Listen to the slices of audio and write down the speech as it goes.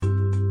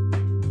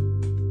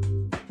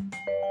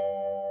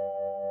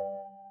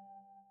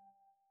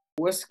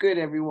What's good,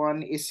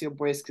 everyone? It's your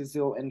boys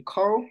Kazil and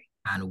Cole.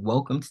 And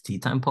welcome to Tea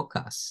Time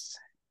Podcast.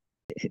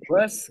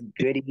 What's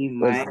goody,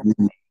 What's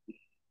my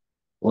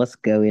what's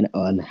going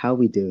on? How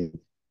we doing?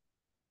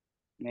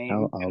 name?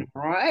 How are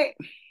Right?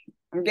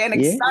 I'm getting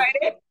yeah?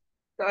 excited.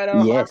 Going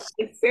on Yes,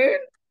 holiday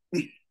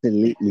soon.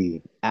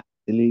 absolutely.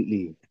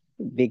 Absolutely.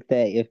 Big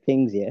 30th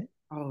things, yeah.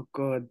 Oh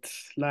God,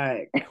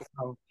 like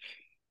wow.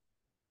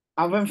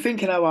 I've been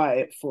thinking about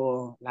it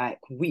for like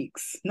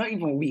weeks, not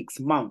even weeks,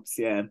 months.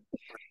 Yeah,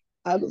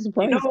 I'm not you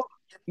surprised.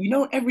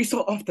 know, every so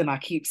often I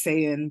keep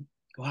saying,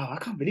 "Wow, I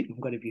can't believe I'm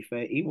gonna be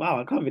 30. Wow,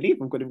 I can't believe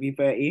I'm gonna be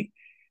 30."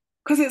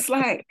 Because it's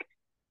like,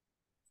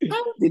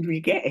 how did we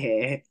get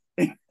here?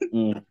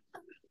 Mm.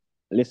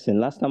 Listen,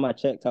 last time I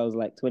checked, I was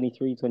like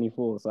 23,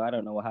 24. So I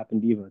don't know what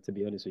happened either, to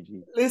be honest with you.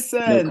 No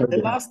Listen, the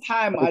COVID. last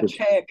time I COVID.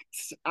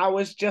 checked, I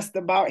was just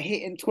about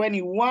hitting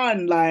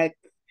 21. Like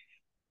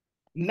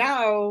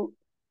now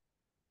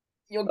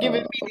you're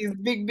giving Uh, me these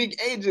big, big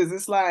ages.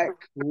 It's like,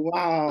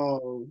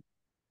 wow.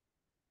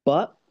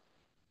 but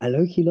I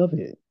low-key love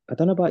it. I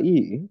don't know about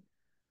you,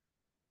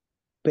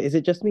 but is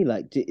it just me?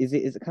 Like, is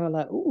it kind of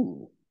like,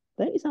 ooh,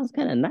 30 sounds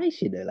kind of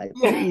nice, you know? Like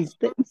Yeah,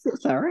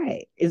 36, all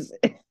right. Is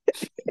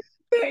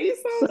 30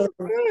 sounds so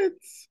good.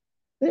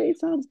 30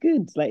 sounds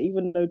good. Like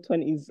even though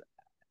 20s,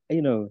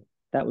 you know,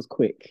 that was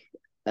quick.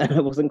 And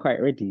I wasn't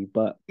quite ready,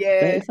 but Yeah,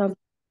 30 sounds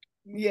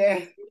yeah.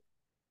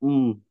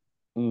 mm,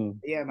 mm.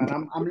 Yeah,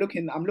 man. I'm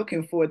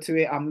looking forward to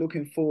it. I'm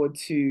looking forward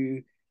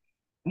to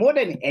more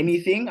than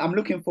anything, I'm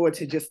looking forward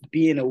to just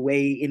being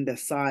away in the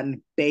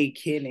sun,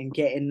 baking and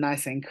getting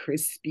nice and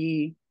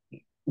crispy.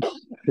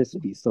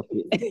 Crispy, stop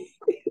it.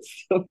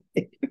 Stop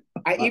it.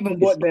 I even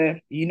It's bought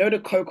the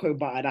cocoa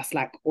butter that's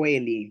like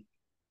oily.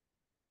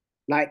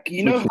 Like,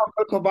 you know which how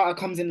cocoa butter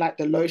comes in like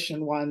the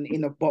lotion one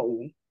in a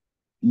bottle,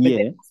 but then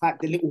yeah. it's like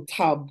the little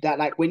tub that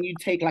like when you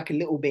take like a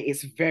little bit,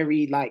 it's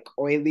very like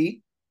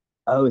oily.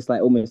 Oh, it's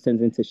like almost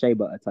turns into shea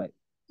butter type.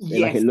 Like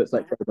Yes, it looks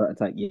like shea butter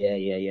type. Yeah,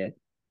 yeah, yeah.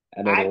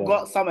 I know the I one.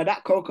 got some of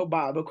that cocoa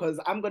butter because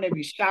I'm gonna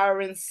be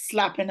showering,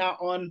 slapping that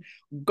on,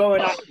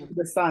 going out into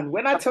the sun.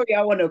 When I tell you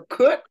I want to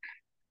cook,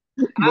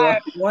 Bro, I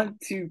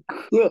want to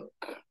cook.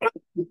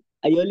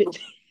 are you literally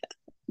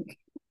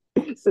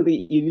so that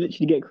you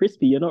literally get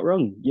crispy? You're not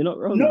wrong. You're not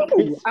wrong. No,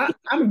 Crispy.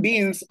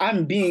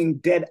 I'm being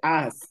dead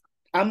ass.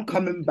 I'm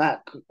coming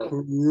back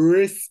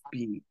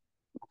crispy.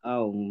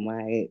 Oh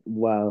my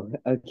wow.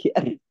 Okay.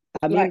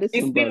 I mean, Like it's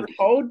listen, been bro.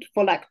 cold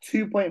for like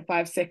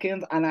 2.5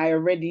 seconds, and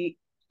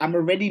I'm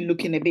already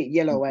looking a bit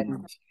yellow,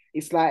 and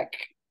it's like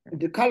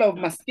the color of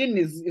my skin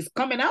is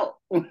coming out.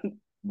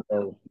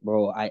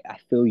 Bro, I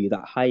feel you.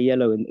 That high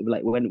yellow and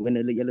like when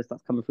the yellow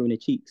starts coming through in the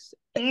cheeks,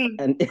 Mm,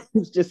 and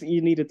it's just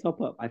you need a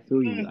top up. I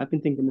feel you. mm. I've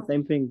been thinking the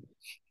same thing.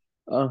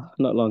 Oh,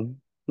 not long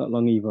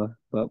either.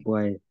 But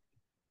boy,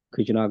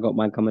 because I got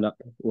mine coming up,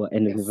 well,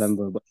 end of Yes,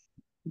 November, but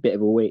bit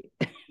of a wait.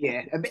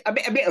 yeah, a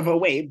bit of a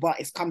wait, but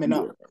it's coming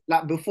up. Yeah,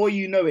 Like before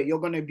you know it,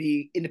 you're gonna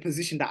be in the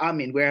position that I'm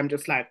in, where I'm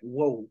just like,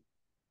 whoa,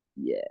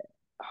 yeah,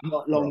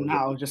 not long bro.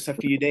 now, just a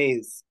few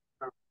days.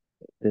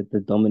 The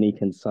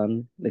Dominican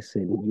sun.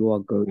 Listen, you are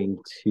going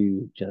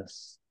to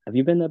just. Have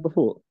you been there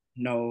before?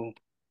 No,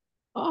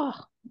 Oh,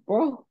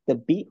 bro, the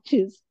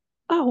beaches.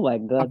 Oh my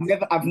God.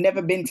 I've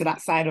never been to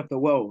that side of the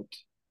world.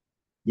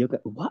 You're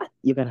gonna what?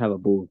 You're gonna have a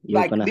ball.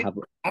 You're Like gonna have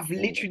a I've ball.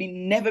 literally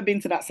never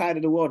been to that side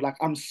of the world. Like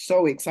I'm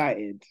so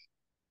excited.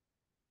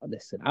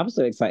 Listen, I'm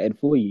so excited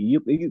for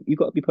you. You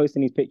got to be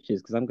posting these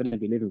pictures because I'm going to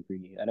be living through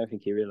you. I don't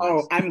think you Oh,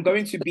 realize. I'm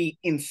going to be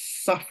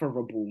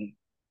insufferable.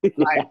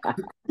 Like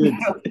Good,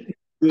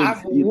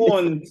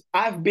 good.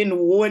 I've been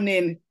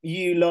warning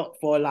you lot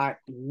for like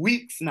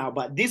weeks now,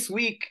 but this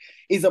week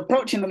is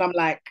approaching and I'm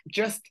like,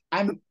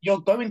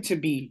 you're going to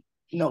be,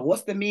 no,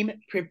 what's the meme?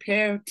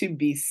 Prepare to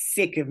be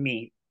sick of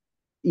me.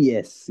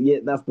 Yes, yeah,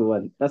 that's the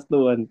one. That's the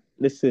one.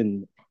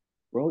 Listen,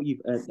 bro,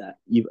 you've earned that.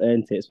 You've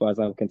earned it as far as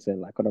I'm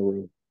concerned, like on a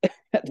roll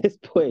at this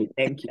point.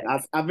 Thank you.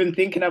 I've been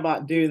thinking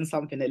about doing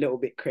something a little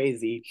bit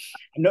crazy.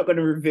 I'm not going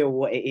to reveal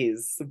what it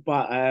is,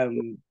 but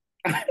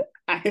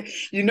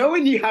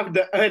when you have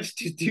the urge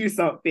to do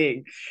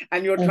something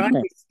and you're trying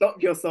Uh-huh. to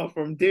stop yourself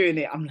from doing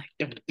it, I'm like,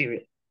 don't do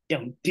it,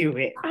 don't do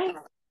it, I,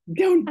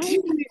 don't I,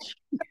 do it.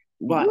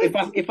 But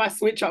what? if I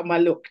switch up my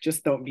look,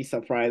 just don't be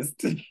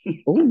surprised.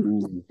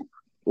 Oh,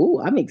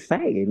 oh, I'm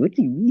excited. What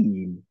do you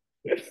mean?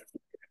 Yeah,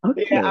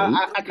 Okay.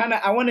 I kind of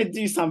I want to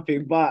do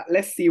something, but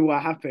let's see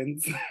what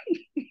happens.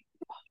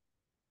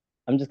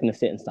 I'm just gonna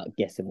sit and start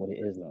guessing what it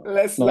is now.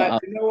 Let's No,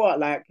 like, you know what?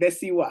 Like, let's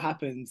see what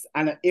happens.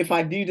 And if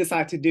I do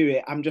decide to do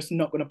it, I'm just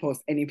not gonna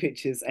post any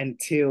pictures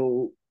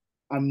until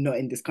I'm not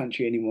in this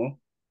country anymore.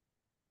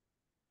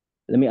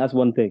 let me ask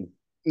one thing.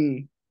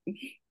 Mm.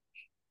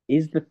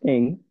 Is the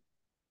thing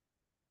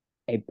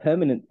a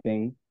permanent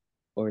thing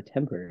or a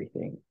temporary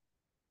thing?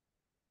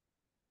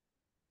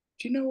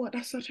 Do you know what?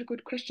 That's such a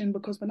good question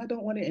because when I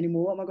don't want it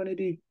anymore, what am I gonna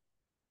do?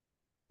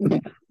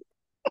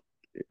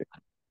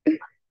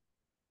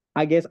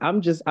 I guess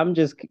I'm just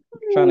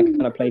trying to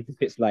kind of place if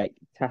it's like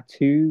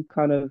tattoo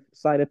kind of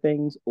side of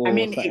things I or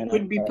mean, something else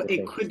side of it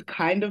things. could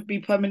kind of be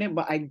permanent,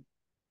 but I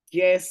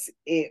guess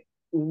it.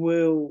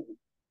 will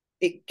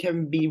it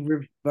can be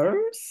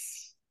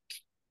reversed?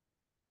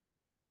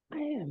 I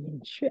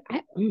am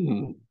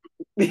intrigued.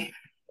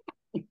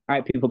 All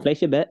right, people,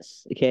 place your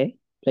bets. Okay,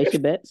 place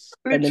your bets.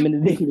 Send them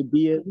in the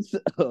DMs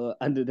or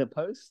under the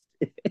post.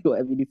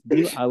 Whatever you need to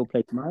do, I will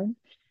place mine,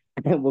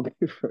 and we'll go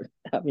for it.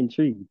 I'm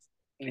intrigued.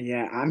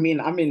 Yeah, I mean,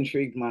 I'm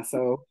intrigued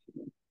myself.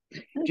 Do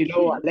you know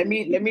Okay. what? Let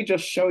me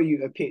just show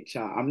you a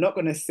picture. I'm not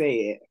gonna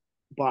say it,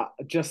 but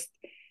just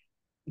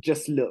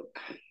look.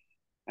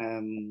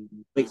 Um,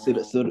 Wait,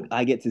 so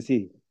I get to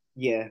see.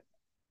 yeah.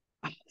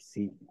 I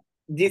see. I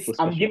This feel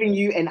I'm special. giving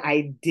you an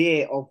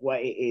idea of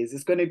what it is.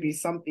 It's gonna be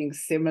something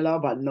similar,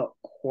 but not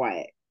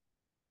quite.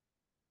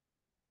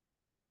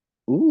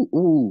 Ooh,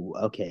 ooh.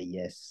 Okay,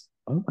 yes.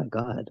 Oh my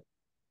God.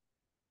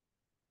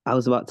 I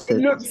was about It to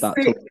looks start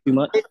sick. talking too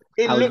much.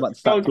 It I was looks about to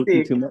so start talking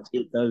sick. too much.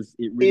 It does.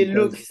 It really It does.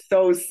 looks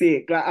so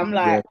sick. Like I'm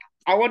Yeah. like,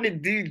 I want to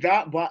do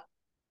that, but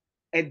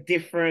a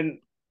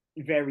different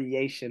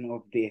variation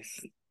of this.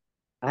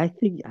 I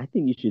think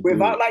you should do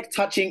Without it. like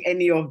touching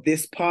any of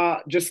this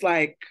part, just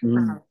like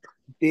Mm.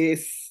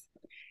 this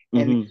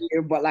and Hmm.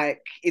 here, but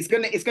like it's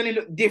gonna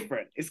look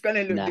different. It's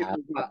gonna look Nah,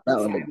 different, but that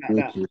would look something like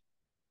that. wicked.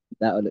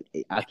 That would look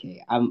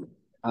okay.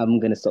 I'm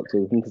gonna stop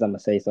talking because I'm gonna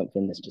say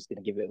something that's just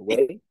gonna give it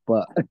away.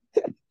 But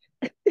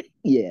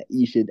yeah,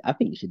 you should. I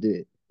think you should do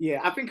it.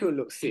 Yeah, I think it would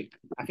look sick.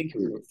 I think it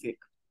would Do look it. sick.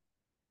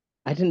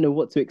 I didn't know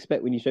what to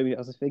expect when you showed me. I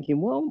was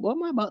thinking, well, what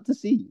am I about to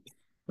see?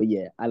 But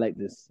yeah, I like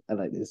this. I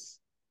like this.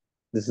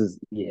 This is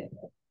yeah.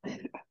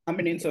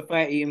 Coming into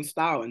 30 in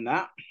style and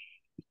that.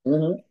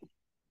 Mhm.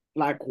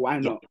 Like, why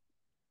Yeah, not?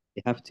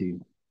 you have to.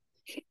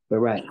 But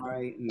right,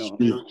 Why should not?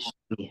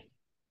 we,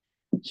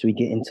 should we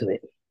get into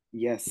it?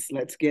 Yes,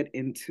 let's get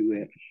into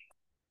it.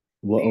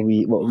 What are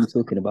we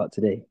talking about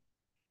today?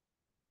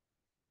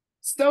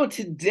 So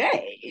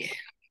today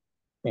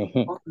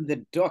Mhm. on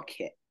the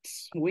docket,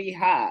 we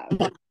have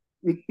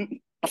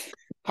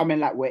coming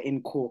like we're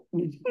in court.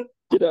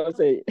 You know what I'm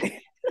saying?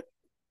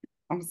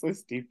 I'm so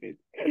stupid.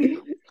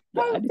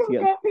 No, I'm I need to so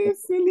get. goddamn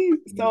silly.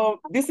 So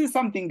this is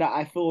something that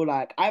I feel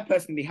like I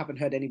personally haven't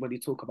heard anybody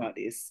talk about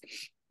this.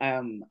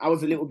 I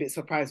was a little bit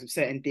surprised with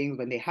certain things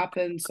when they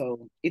happen.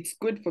 So it's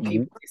good for Mhm.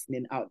 people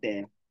listening out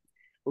there.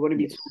 We're going to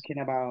be Yes, talking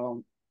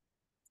about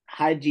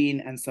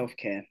hygiene and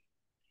self-care.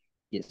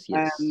 yes,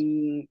 yes.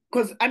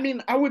 Because I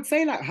mean, I would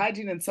say like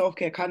hygiene and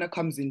self-care kind of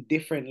comes in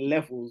different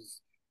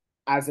levels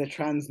as a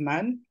trans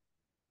man.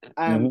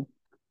 Um, Hmm.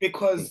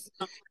 because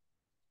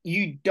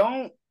you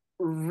don't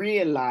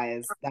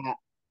realize that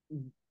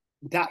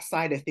that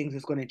side of things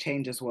is going to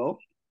change as well.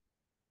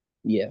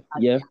 Yeah,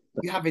 Like, yeah,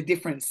 you have a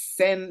different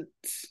scent.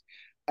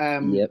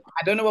 yep.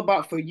 I don't know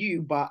about for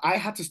you, but I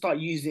had to start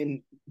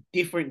using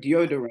different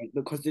deodorant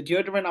because the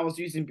deodorant I was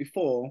using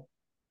before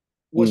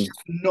was Mm.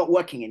 just not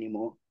working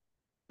anymore.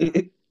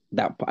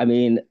 That I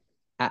mean,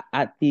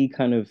 at the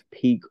kind of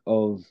peak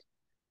of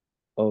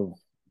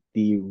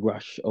the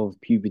rush of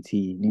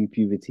puberty, new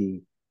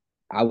puberty,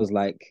 I was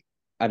like,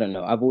 I don't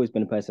know. I've always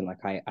been a person like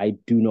I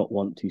do not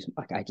want to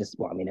like I just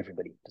well, I mean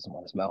everybody doesn't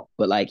want to smell,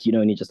 but like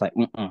and you're just like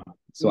mm-mm.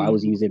 So I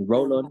was Mm. using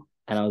roll on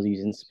and I was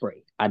using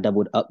spray. I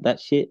doubled up that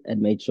shit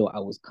and made sure I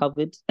was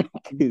covered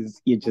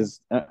because you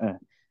just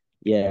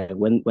yeah.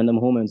 When them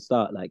hormones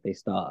start, like they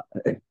start,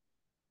 they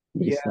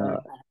Yeah.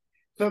 start.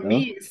 For No,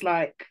 me, it's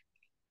like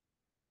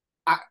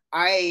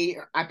I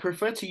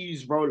prefer to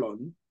use roll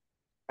on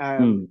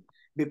um mm.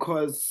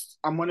 because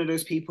I'm one of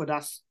those people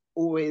that's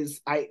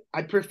always I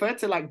prefer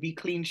to like be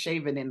clean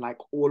shaven in like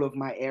all of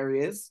my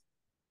areas.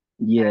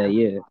 Yeah,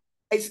 yeah,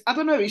 It's I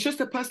don't know, it's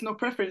just a personal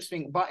preference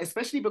thing, but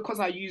especially because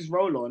I use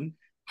roll on,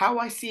 how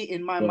I see it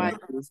in my yeah, mind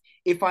is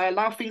if I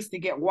allow things to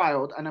get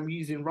wild and I'm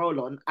using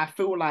roll on, I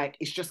feel like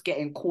it's just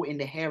getting caught in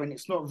the hair and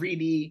it's not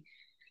really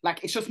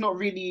like it's just not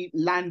really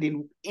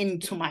landing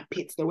into my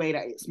pits the way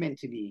that it's meant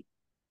to be.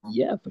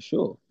 yeah, for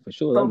sure, for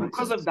sure. So That makes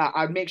because of sense. that,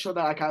 I make sure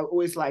that like I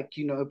always like,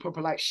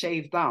 proper like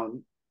shave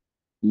down.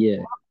 Yeah.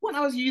 When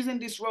I was using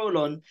this roll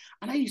on,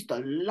 and I used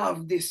to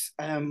love this,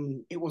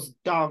 it was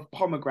Dove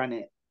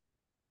pomegranate.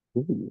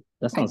 Ooh,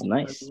 that I sounds used to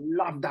nice.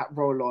 love that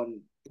roll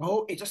on.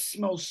 Bro, it just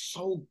smells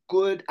so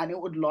good and it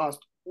would last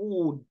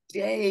all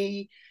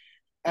day.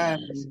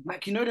 Yes.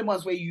 Like the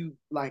ones where you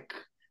like,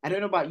 I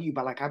don't know about you,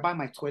 but like I buy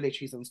my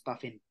toiletries and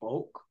stuff in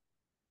bulk.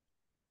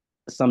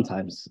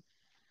 Sometimes.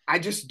 I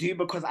just do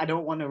because I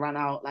don't want to run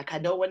out. Like I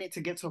don't want it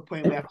to get to a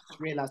point where I've just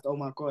realized, oh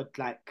my God,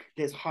 like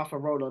there's half a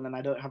roll on and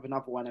I don't have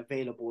another one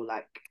available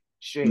like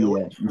straight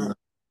away. Yeah.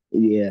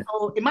 Yeah.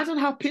 So imagine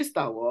how pissed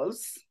I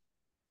was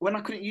when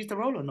I couldn't use the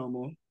roller no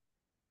more.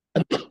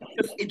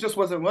 It just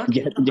wasn't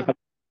Yeah. working.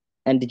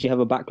 And did you have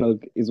a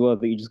backlog as well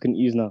that you just couldn't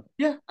use now?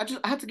 Yeah, I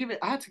had to give it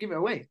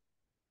away.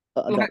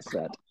 Like That's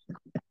sad.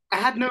 I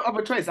had no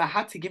other choice. I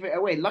had to give it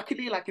away.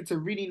 Luckily, like it's a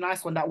really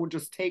nice one that would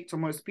just take to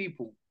most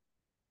people.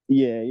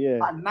 Yeah, yeah.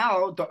 But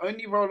now the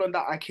only roll on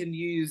that I can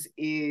use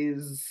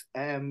is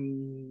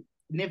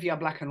Nivea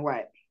Black and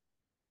White.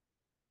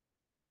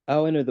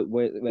 Oh, I know that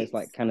where it's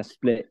like It's kind of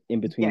split in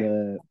between yeah.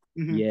 the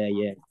Mhm. yeah,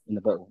 yeah, in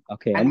the bottle.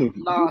 Okay, And I'm it with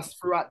you. lasts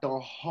throughout the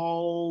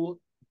whole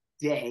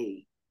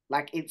day.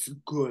 Like it's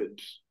good.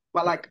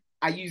 But like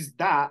I use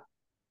that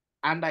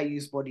and I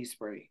use body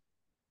spray.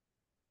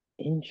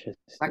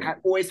 Like I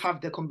Interesting. always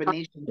have the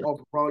combination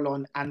of roll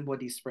on and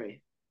body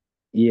spray.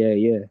 Yeah,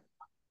 yeah.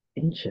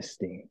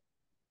 Interesting.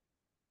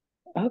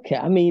 Okay,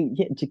 I mean,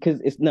 yeah, because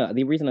it's no,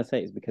 the reason I say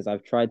it is because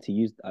I've tried to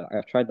use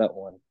I've tried that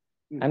one,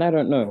 Mm. and I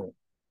don't know.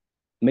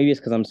 Maybe it's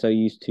because I'm so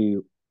used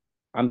to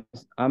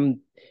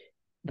I'm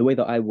the way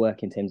that I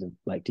work in terms of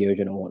like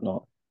deodorant and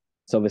whatnot.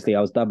 So obviously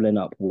I was doubling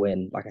up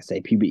when, like I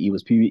say, puberty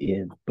was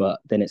puberty, but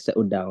then it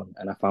settled down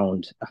and I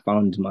found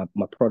my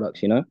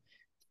products,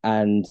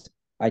 and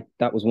I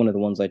that was one of the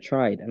ones I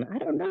tried, and I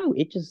don't know,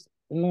 it just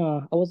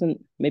no, I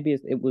wasn't. Maybe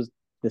it was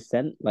the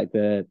scent, like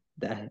the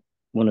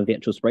one of the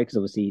actual spray, because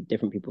obviously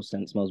different people's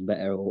scent smells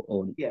better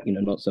or Yeah.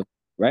 not so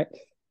right.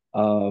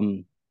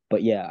 Um,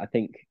 but yeah, I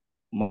think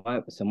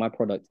my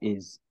product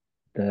is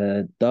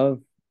the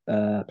Dove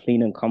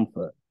Clean and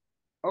Comfort.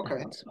 That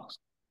Okay. one smells.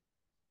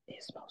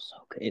 It smells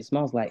so good. It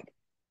smells like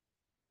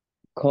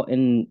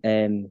cotton.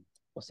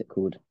 What's it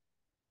called?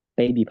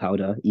 Baby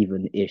powder,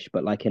 even ish,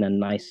 but like in a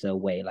nicer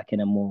way, like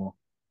in a more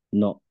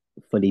not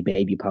fully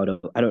baby powder.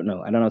 I don't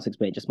know how to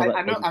explain. It just smells I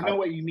like know baby I know powder.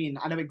 what you mean.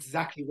 I know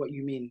exactly what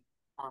you mean.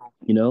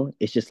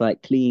 It's just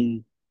like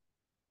clean,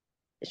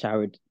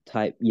 showered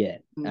type. Yeah,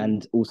 Mm.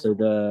 and also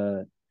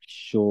the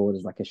shore.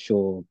 There's like a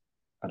shore.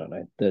 I don't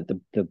know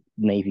the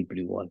navy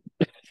blue one,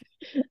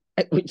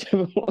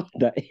 whichever one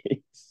that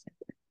is.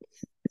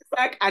 It's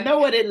like I know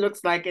what it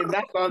looks like, and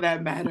that's all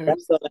that matters.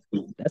 That's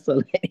all. That's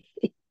all.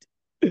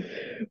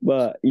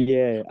 But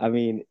yeah, I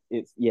mean,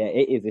 it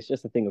is. It's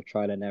just a thing of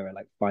trial and error,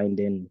 like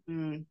finding,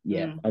 Mm,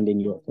 yeah, mm, finding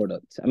your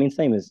product. I mean,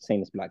 same as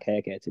black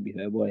hair care. To be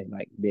fair, boy,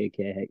 like big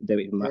hair, don't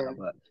even matter. yeah.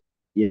 But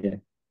yeah,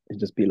 it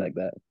just be like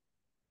that.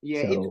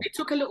 Yeah, So it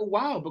took a little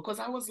while because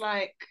I was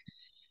like,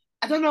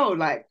 I don't know,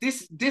 like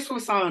this will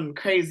sound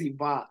crazy,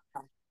 but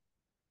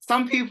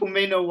some people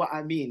may know what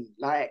I mean.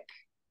 Like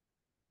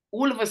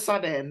all of a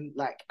sudden,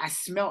 like I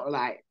smelt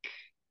like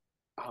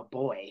a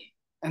boy.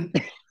 And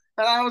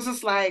I was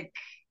just like,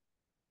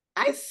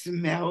 I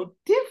smell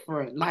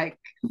different. Like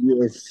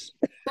yes,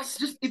 that's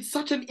just it's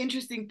such an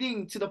interesting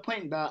thing to the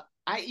point that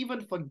I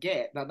even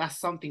forget that that's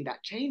something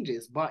that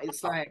changes. But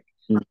it's like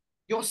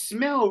your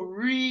smell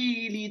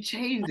really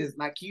changes.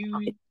 Like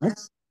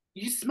that's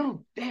you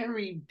smell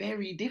very,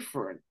 very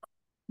different.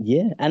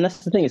 yeah, and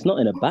that's the thing. It's not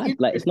in a So bad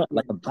like. It's not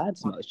like interesting. a bad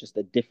smell. It's just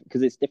a different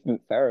because it's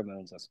different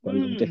pheromones, I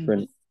suppose, or Mm,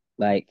 different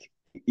like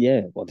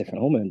yeah, well, different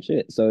hormone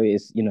shit. So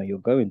it's you're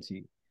going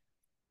to.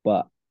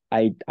 But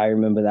I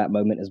remember that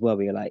moment as well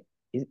where you're like,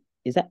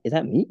 is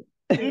that me?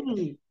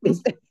 mm.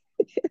 Is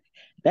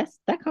that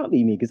can't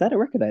be me because I don't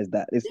recognize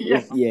that. Yeah.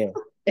 It's yeah.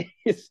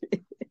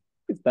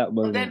 It's that But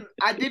moment. then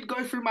I did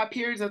go through my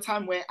periods of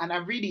time where, and I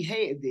really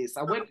hated this.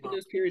 I went through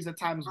those periods of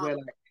times where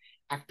like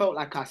I felt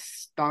like I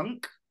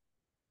stunk.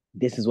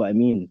 This is what I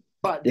mean.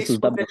 But This this was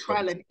was the double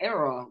trial edged. and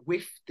error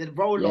with the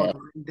roll Yeah.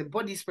 on, the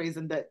body sprays,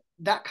 and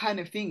that kind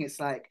of thing. It's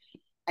like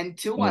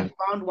until I Mm,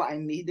 found what I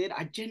needed,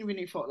 I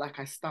genuinely felt like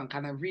I stunk,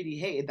 and I really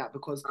hated that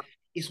because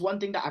it's one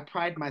thing that I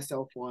pride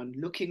myself on: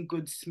 looking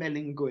good,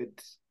 smelling good.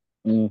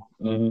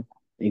 mhm.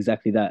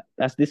 Exactly that.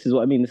 This is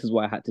what I mean. This is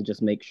why I had to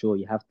just make sure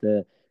you have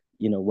to,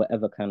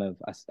 whatever kind of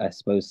I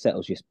suppose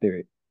settles your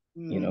spirit,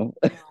 Mm,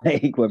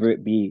 like whether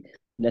it be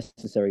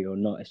necessary or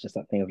not. It's just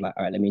that thing of like,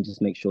 all right, let me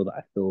just make sure that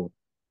I feel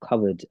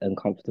covered and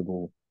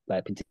comfortable,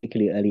 like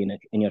particularly early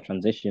in your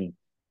transition,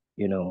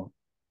 you know,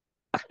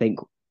 I think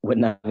we're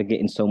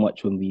navigating so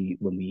much when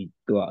we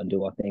go out and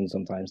do our things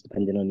sometimes,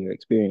 depending on your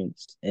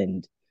experience.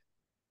 And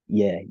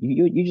yeah,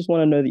 you just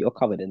want to know that you're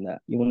covered in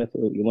that. You want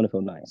to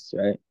feel nice,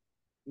 right?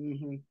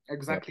 So,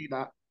 exactly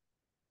that.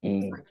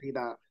 mm, Exactly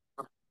that.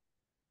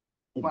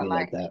 it'd But be like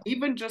like that.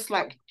 even just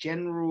like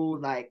general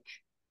like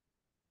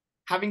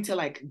having to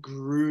like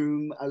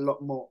groom a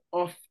lot more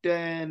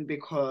often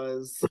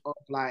because of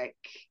like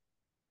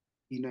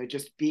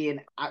just being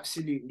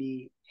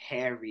absolutely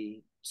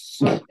hairy,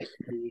 so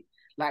quickly.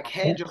 Like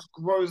hair just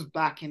grows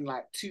back in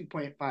like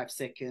 2.5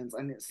 seconds,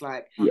 and it's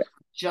like Yeah,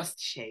 just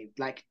shaved,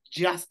 like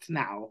just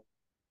now.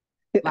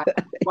 Like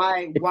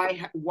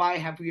why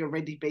have we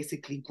already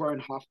basically grown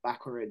half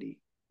back already?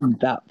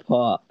 that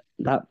part.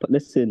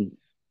 Listen,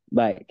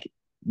 like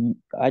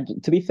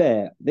to be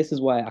fair, this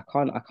is why I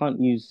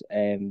can't use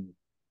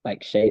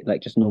like shave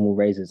like just normal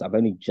razors. I've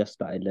only just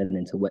started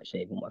learning to wet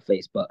shave on my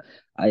face, but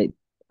I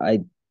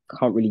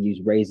can't really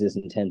use razors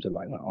in terms of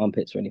like my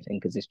armpits or anything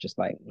because it's just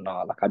like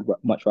nah, like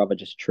much rather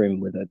just trim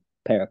with a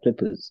pair of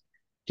clippers.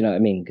 Do you know what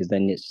I mean? Because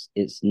then it's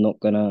not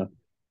gonna,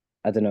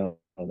 I don't know,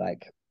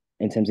 like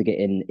in terms of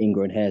getting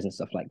ingrown hairs and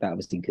stuff like that,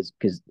 obviously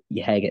because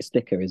your hair gets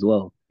thicker as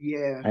well.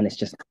 Yeah. And it's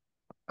just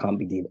I can't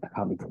be dealing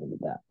with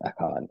that. I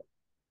can't,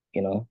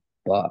 you know.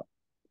 But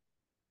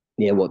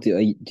yeah, what do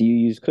you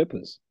use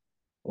clippers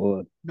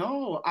or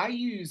No, I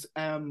use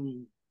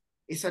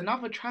it's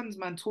another trans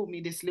man taught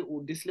me this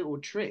little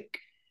trick.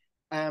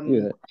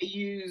 yeah? I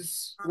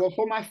use well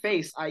for my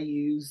face, I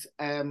use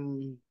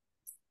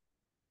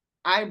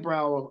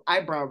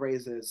eyebrow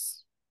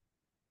razors.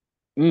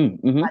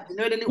 Mm, mm-hmm, Like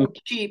the little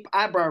cheap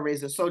eyebrow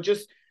razors. So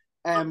just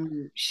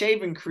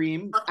shaving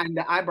cream and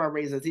the eyebrow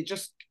razors. It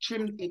just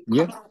trimmed it,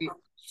 Yeah. cuts it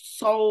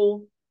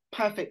so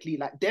perfectly.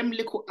 Like them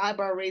little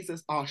eyebrow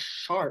razors are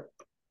sharp.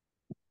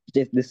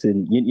 Just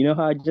listen, you know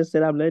how I just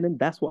said I'm learning?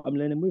 That's what I'm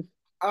learning with.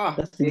 Ah,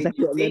 That's there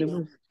exactly you what I'm see. learning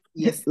with.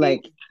 Yes, it.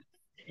 Like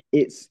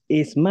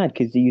it's mad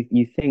because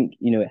you think,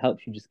 it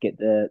helps you just get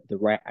the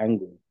right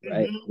angle,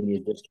 right? Mm-hmm, When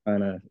you're just trying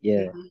to,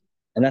 yeah. mm-hmm,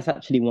 And that's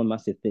actually one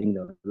massive thing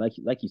though. Like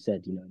you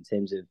said, in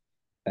terms of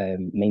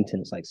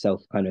maintenance, like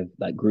self kind of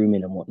like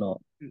grooming and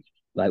whatnot,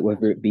 like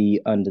whether it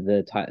be under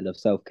the title of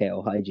self-care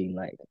or hygiene,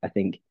 like I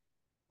think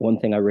one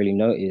thing I really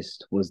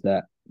noticed was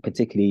that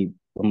particularly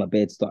when my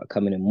beard started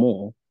coming in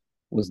more,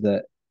 was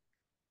that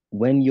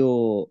when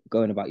you're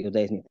going about your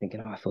days and you're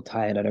thinking, oh, I feel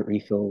tired, I don't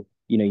really feel,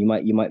 you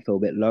might feel a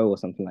bit low or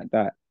something like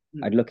that.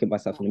 I'd look at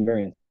myself in the mirror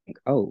and think,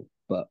 oh,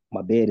 but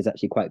my beard is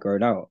actually quite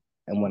grown out.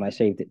 And when I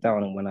shaved it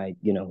down and when I,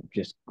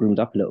 just groomed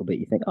up a little bit,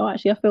 you think, oh,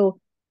 actually, I feel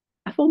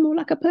more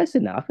like a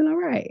person now. I feel all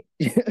right.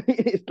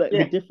 It's like the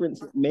yeah,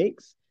 difference it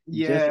makes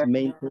just yeah.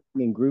 maintaining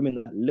and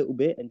grooming a little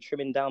bit and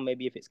trimming down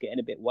maybe if it's getting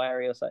a bit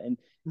wiry or something.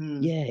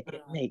 Mm, Yeah,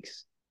 it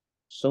makes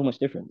so much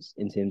difference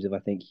in terms of I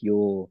think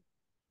your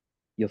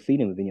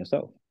feeling within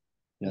yourself.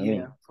 You know what I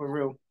yeah, mean? for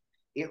real.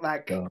 It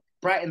like So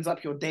brightens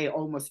up your day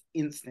almost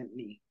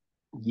instantly.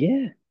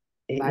 yeah,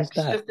 it Like is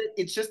that.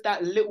 it's just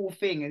that little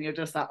thing, and you're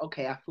just like,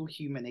 okay, I feel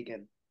human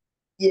again.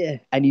 Yeah,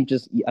 and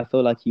I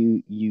feel like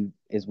you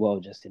as well,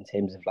 just in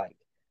terms of like,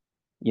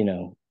 you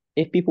know,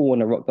 if people want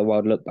to rock the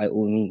wild look, by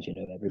all means,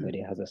 Mm,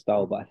 everybody has a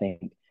style, but I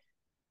think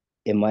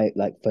it might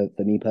like for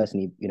me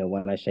personally,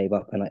 when I shave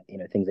up and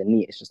things are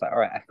neat, it's just like, all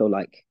right, I feel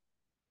like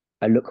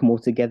I look more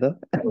together.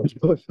 I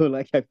feel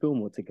like I feel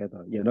more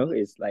together,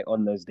 It's like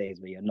on those days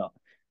where you're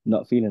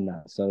not feeling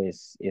that. So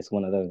it's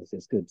one of those.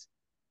 It's good.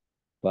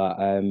 But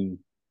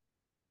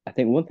I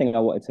think one thing I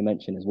wanted to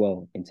mention as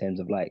well in terms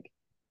of like,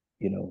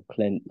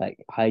 clean like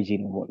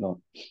hygiene and whatnot.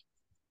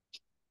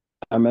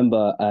 I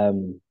remember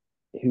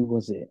who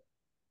was it?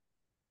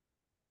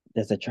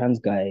 There's a trans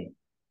guy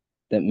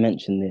that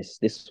mentioned this.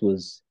 This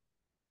was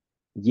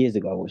years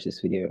ago I watched this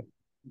video.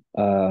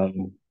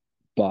 Um,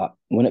 but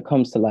when it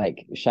comes to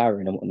like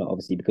showering and whatnot,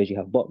 obviously because you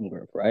have bottom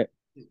growth, right?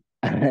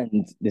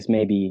 And this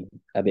may be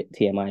a bit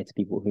TMI to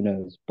people who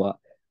knows, but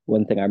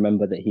one thing I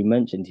remember that he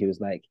mentioned, he was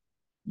like,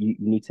 you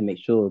need to make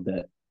sure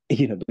that,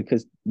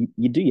 because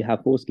you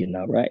have foreskin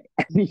now, right?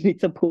 You need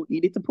to pull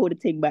the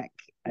thing back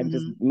and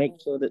just mm-hmm. make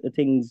sure that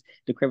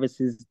the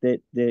crevices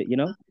that you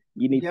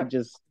need to Yep.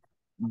 just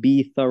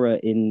be thorough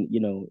in,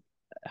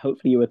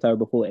 hopefully you were thorough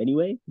before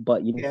anyway,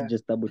 but you need to Yeah.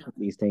 just double check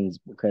these things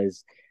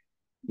because,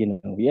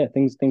 yeah,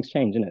 things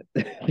change, innit?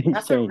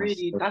 Things change. So,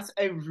 That's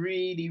a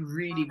really,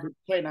 really good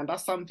point. And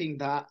that's something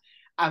that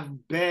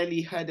I've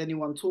barely heard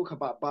anyone talk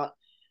about. But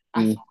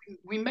I mm, thought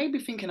we may be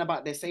thinking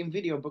about the same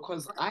video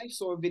because I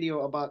saw a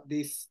video about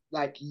this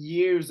like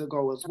years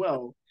ago as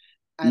well.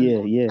 And yeah,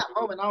 yeah, at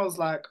that moment I was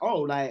like,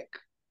 oh, like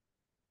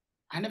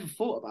I never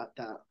thought about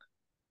that.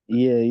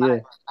 yeah, yeah.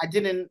 I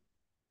didn't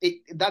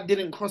that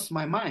didn't cross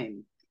my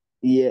mind.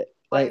 Yeah,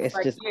 But like it's it's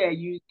like, just yeah,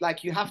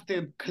 you have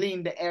to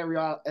clean the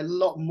area a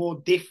lot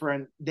more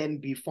different than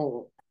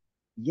before.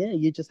 yeah,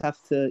 you just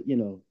have to,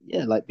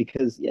 yeah, like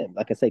because yeah,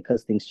 like I say,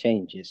 because things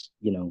change, it's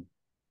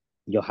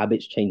your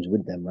habits change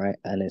with them, right?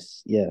 And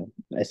it's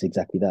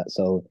exactly that.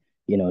 So,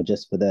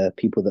 just for the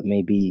people that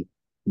may be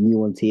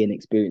new on tea and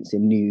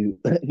experiencing new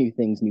new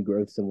things, new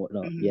growths and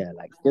whatnot, Mhm. yeah,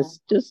 like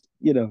just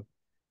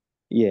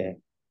yeah,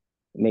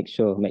 make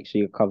sure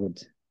you're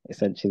covered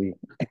essentially.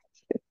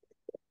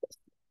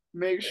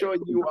 Make sure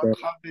you are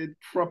covered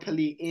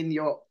properly in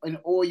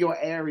all your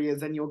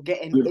areas and you're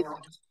getting Yeah, into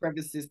the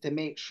crevices to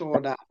make sure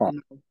that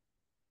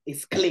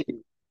it's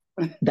clean.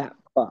 that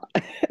part.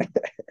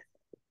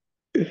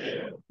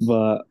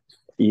 But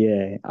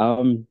yeah,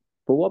 but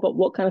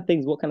what kind of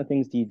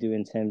things do you do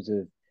in terms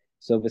of,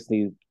 so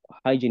obviously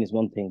hygiene is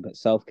one thing, but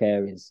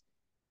self-care is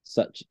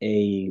such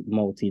a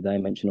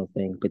multi-dimensional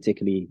thing,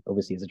 particularly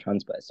obviously as a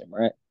trans person,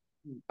 right?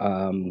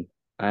 Um,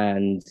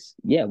 and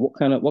yeah, what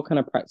kind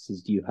of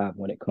practices do you have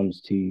when it comes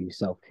to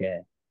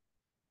self-care?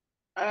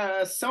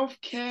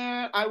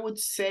 Self-care, I would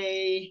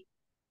say,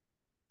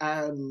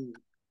 um,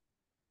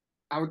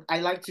 I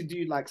like to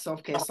do like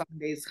self-care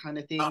Sundays kind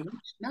of thing.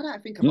 Now that I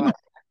think about Mm, it,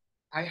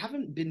 I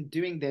haven't been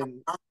doing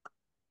them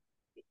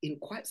in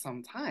quite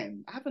some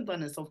time. I haven't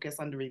done a self-care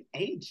Sunday in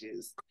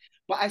ages,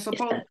 but I it's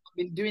suppose that. I've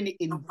been doing it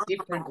in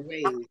different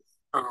ways.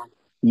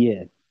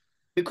 Yeah.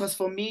 Because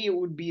for me, it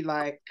would be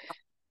like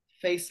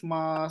face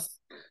mask,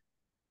 uh,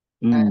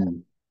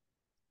 Mm,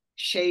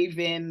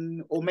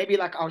 shaving, or maybe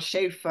like I'll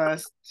shave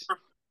first,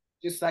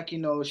 just like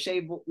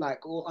shave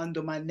like all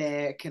under my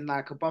neck and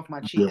like above my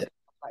cheeks, yeah.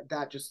 like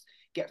that. Just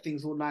get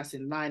things all nice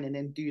in line, and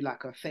then do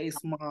like a face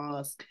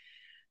mask.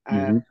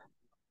 Uh, Hmm.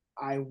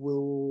 I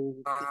will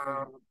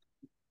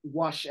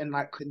wash and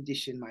like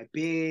condition my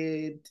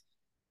beard,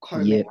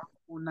 comb it Yeah.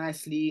 all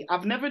nicely.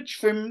 I've never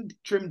trimmed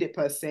it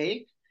per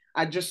se.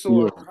 I just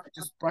Yeah. sort of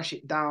just brush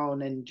it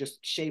down and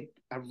just shape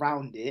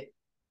around it.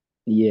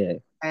 Yeah.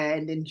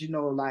 And then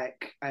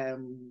like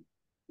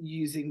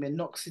using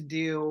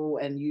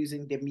minoxidil and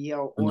using the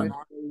miel oil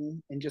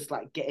Mm. and just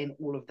like getting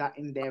all of that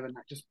in there and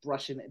like just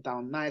brushing it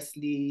down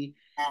nicely,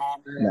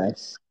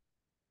 Nice.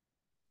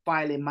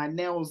 filing my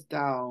nails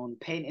down,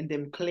 painting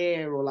them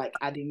clear or like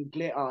adding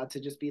glitter to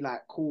just be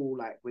like, cool,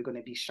 like we're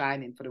gonna be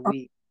shining for the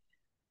week.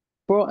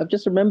 Bro, I've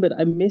just remembered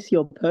I miss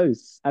your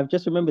posts. I've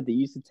just remembered that you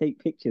used to take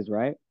pictures,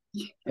 right?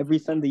 Every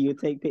Sunday you would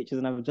take pictures,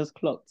 and I've just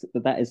clocked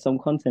that that is some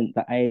content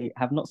that I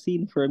have not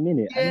seen for a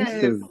minute. I miss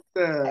Yes, them.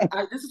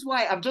 this is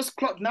why I've just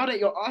clocked. Now that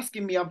you're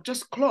asking me, I've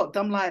just clocked.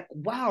 I'm like,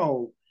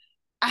 wow,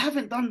 I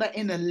haven't done that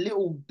in a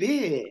little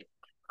bit.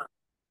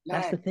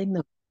 That's Like, the thing,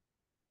 though.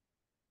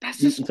 that's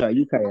You, just sorry,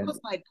 you carry that on. was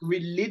like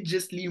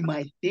religiously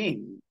my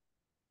thing.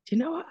 Do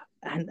you know what?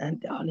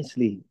 And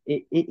honestly,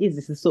 it is.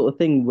 It's the sort of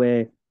thing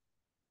where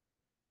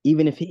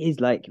even if it is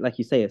like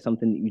you say, it's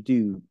something that you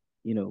do,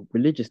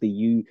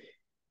 religiously,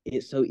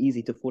 it's so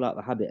easy to fall out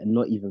the habit and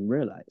not even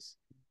realize.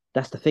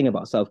 That's the thing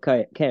about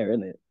self-care,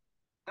 isn't it?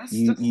 That's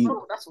You just you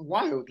so that's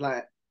wild.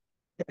 Like,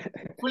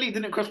 fully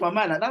didn't cross my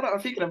mind. Like now that I'm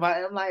thinking about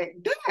it, I'm like,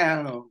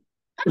 damn,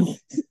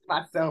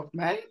 myself,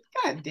 man.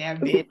 God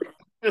damn it.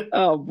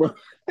 oh bro,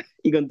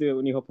 you're gonna do it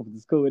when you hop off the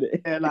school with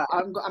it. Yeah, like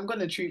I'm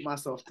gonna treat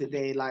myself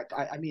today. Like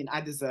I mean,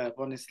 I deserve.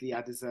 Honestly,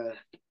 I deserve.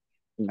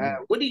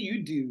 Mhm. What do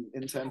you do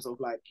in terms of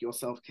like your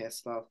self care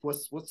stuff?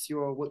 What's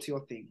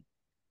your thing?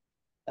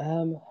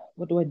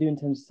 What do I do in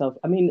terms of self?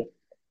 I mean,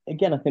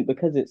 again, I think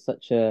because it's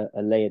such a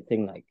layered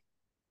thing, like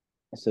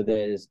so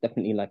there's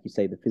definitely, like you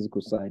say, the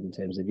physical side in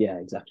terms of yeah,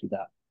 exactly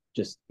that.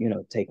 Just,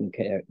 taking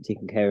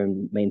care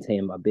and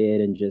maintaining my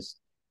beard and just,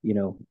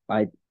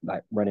 I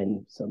like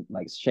running some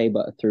like shea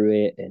butter through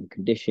it and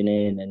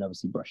conditioning and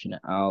obviously brushing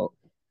it out.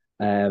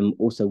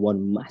 Also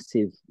one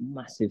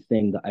massive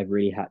thing that I've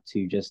really had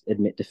to just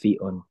admit defeat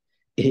on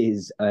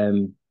is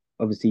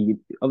obviously you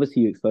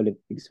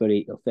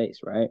exfoliate your face,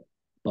 right?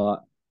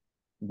 But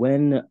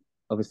when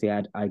obviously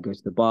I go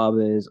to the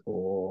barbers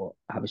or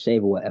have a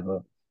shave or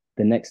whatever,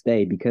 the next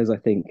day, because I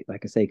think,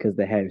 like I say, because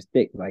the hair is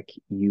thick, like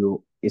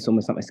it's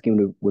almost like my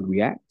skin would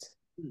react,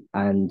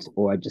 and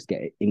or I just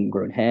get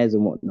ingrown hairs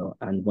and whatnot.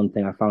 And one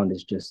thing I found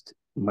is just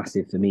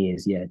massive for me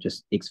is yeah,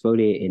 just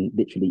exfoliating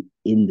literally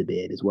in the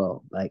beard as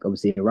well. Like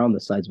obviously around the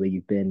sides where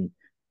you've been,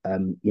 where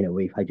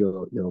you've had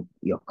your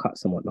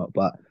cuts and whatnot,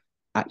 but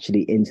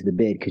actually into the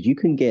beard because you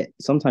can get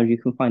sometimes you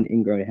can find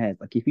ingrown hairs.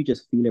 Like if you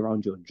just feel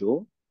around your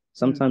jaw, Mm,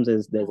 sometimes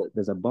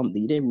there's a bump that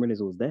you didn't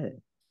realize was there,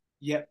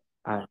 yep.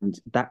 and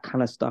that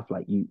kind of stuff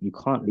like you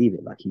can't leave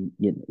it. Like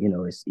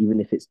it's even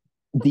if it's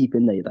deep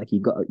in there, like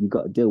you got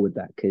to deal with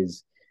that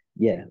because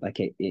yeah, like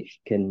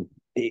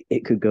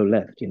it could go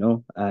left.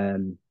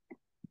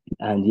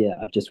 And yeah,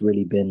 I've just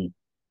really been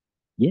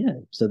yeah.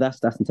 So that's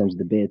in terms of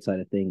the beard side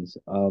of things.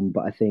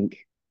 But I think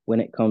when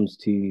it comes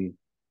to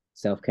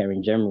self care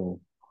in general,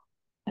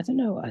 I don't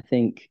know. I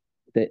think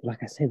that, like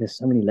I say, there's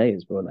so many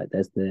layers, bro. Like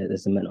there's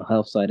the mental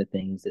health side of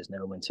things. There's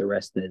knowing when to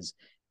rest. There's,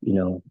 I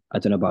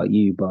don't know about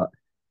you, but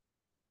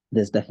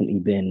there's definitely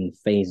been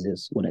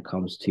phases when it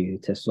comes to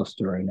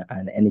testosterone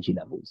and energy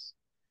levels.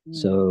 Mm,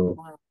 So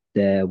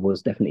there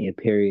was definitely a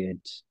period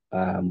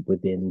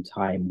within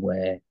time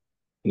where,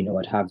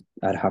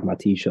 I'd have my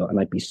t-shirt and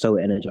I'd be so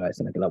energized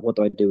and I'd be like, what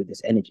do I do with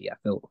this energy? I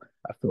feel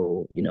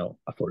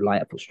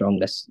light, I feel strong.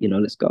 Let's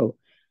go.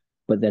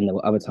 But then there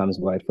were other times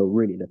where I feel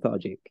really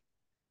lethargic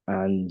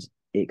and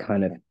it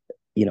kind of,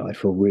 I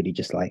feel really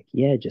just like,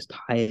 yeah, just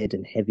tired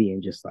and heavy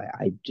and just like,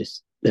 I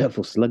just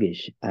feel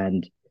sluggish.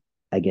 And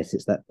I guess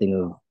it's that thing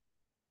of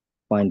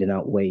finding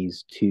out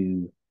ways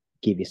to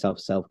give yourself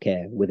self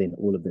care within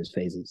all of those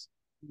phases.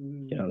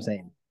 You know mm, what I'm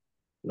saying?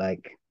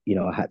 Like,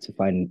 I had to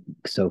find,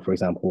 so for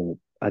example,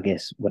 I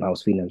guess when I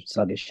was feeling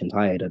sluggish and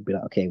tired, I'd be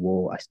like, okay,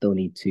 well, I still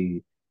need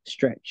to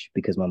stretch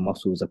because my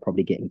muscles are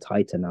probably getting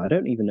tighter now. I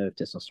don't even know if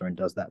testosterone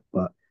does that,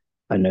 but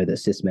I know that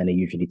cis men are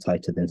usually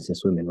tighter than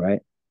cis women, right?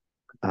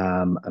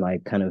 And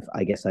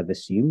I guess I've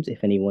assumed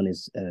if anyone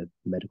is a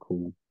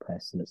medical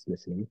person that's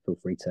listening, feel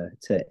free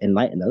to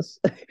enlighten us.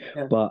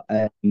 yeah. But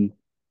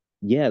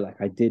yeah, like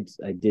I did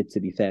to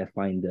be fair,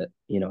 find that,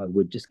 I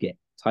would just get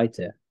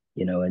tighter,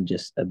 and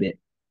just a bit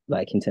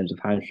like in terms of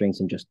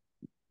hamstrings and just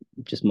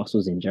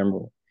muscles in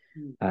general.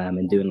 Mm,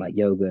 And doing like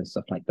yoga and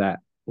stuff like that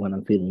when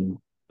I'm feeling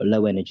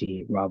low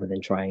energy rather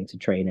than trying to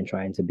train and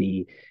trying to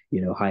be,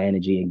 high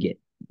energy and get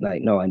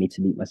like, no, I need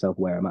to meet myself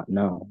where I'm at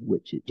now,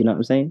 which do you know what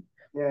I'm saying?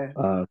 yeah.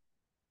 Um,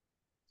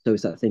 so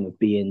it's that thing of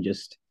being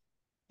just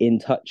in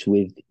touch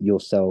with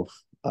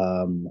yourself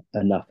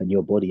enough and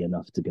your body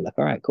enough to be like,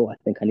 all right, cool. I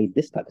think I need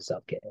this type of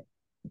self care,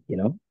 you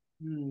know?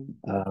 Mm,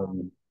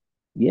 Um,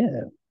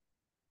 yeah.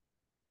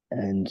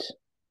 And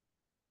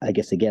I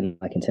guess again,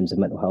 like in terms of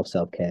mental health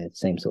self care,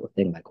 same sort of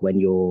thing. Like when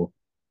you're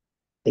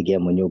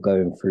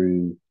going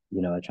through,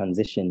 a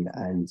transition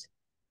and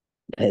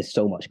there's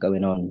so much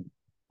going on,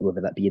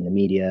 whether that be in the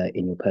media,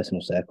 in your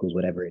personal circles,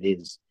 whatever it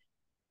is,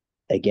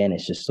 again,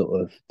 it's just sort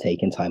of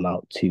taking time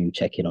out to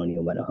check in on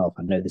your mental health.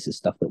 I know this is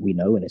stuff that we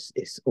know and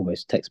it's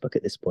almost textbook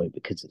at this point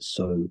because it's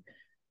so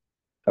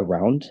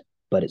around,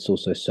 but it's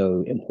also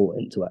so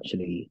important to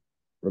actually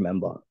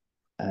remember.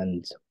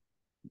 And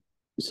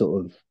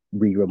sort of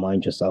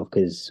re-remind yourself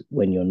because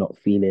when you're not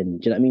feeling,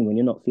 do you know what I mean? When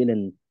you're not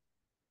feeling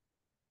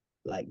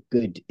like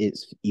good,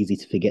 it's easy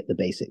to forget the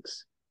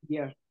basics.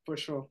 Yeah, for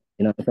sure.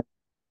 You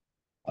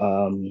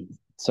know.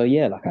 So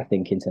yeah, like I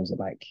think in terms of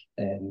like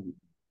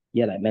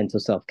yeah, like mental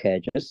self-care,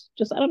 just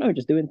I don't know,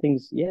 just doing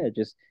things, yeah,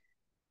 just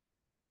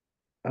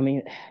I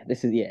mean,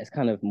 this is yeah, it's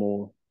kind of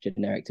more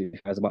generic to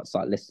I was about to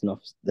start listing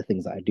off the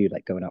things that I do,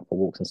 like going out for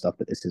walks and stuff,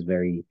 but this is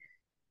very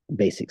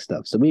basic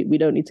stuff. So we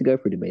don't need to go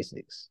through the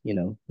basics, you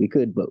know. We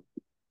could, but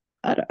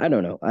I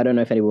don't know. I don't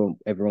know if everyone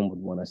would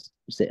want to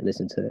sit and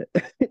listen to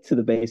to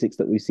the basics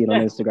that we've seen on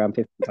Yeah. Instagram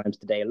 50 times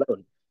today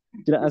alone.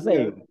 Do you know what I'm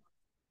Yeah. saying?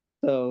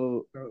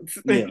 So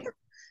yeah,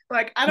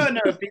 Like I don't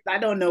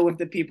know if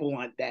the people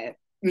want that.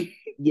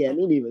 yeah,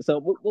 me neither. So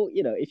well,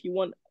 you know, if you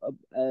want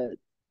a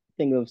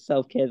thing of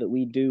self care that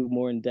we do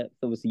more in depth,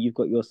 obviously you've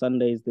got your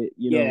Sundays that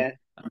you know Yeah.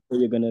 I'm sure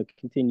you're gonna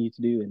continue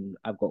to do, and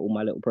I've got all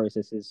my little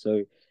processes.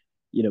 So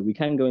you know, we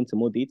can go into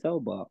more detail,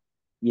 but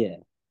yeah,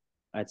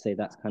 I'd say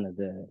that's kind of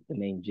the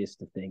main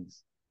gist of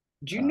things.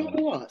 Do you know Um,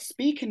 what?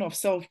 Speaking of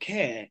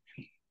self-care,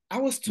 I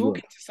was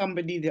what? talking to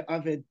somebody the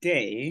other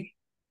day.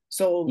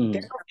 So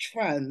they're Mm, not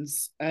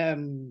trans,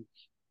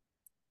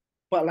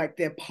 but like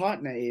their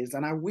partner is,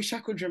 and I wish I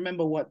could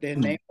remember what their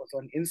name mm. was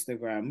on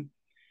Instagram.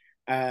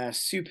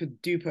 Super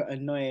duper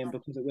annoying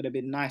because it would have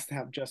been nice to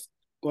have just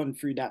gone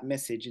through that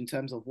message in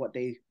terms of what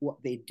they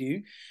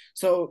do.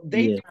 So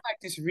they do Yeah, like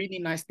this really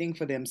nice thing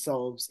for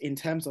themselves in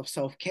terms of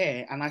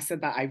self-care. And I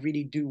said that I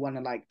really do want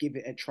to like give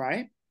it a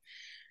try.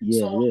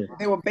 yeah, So yeah.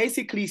 they were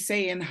basically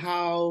saying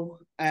how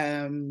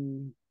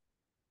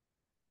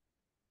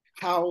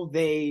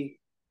they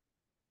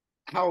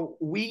how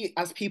we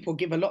as people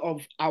give a lot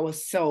of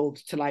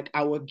ourselves to like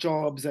our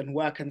jobs and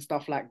work and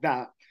stuff like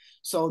that.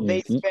 So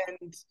they Mm-hmm,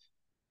 spend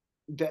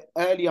the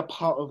earlier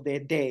part of their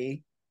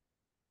day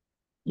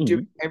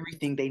doing mm-hmm.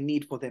 everything they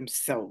need for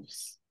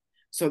themselves.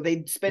 So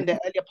they spend the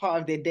earlier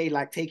part of their day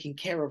like taking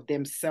care of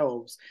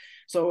themselves.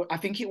 So I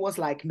think it was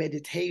like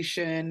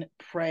meditation,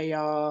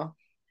 prayer,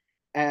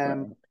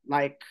 Right.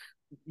 like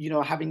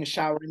having a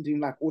shower and doing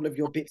like all of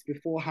your bits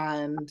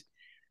beforehand.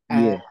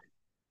 Uh, Yeah,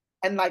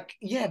 and like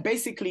yeah,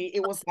 basically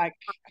it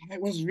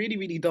was really,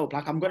 really dope.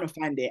 Like I'm gonna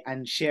find it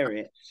and share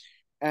it.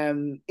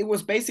 It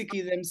was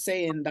basically them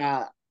saying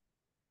that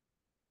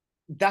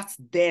that's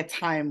their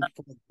time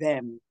for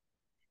them,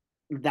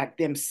 like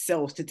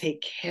themselves, to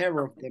take care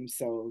of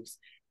themselves,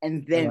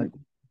 and I then like.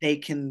 they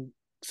can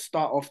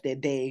start off their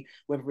day,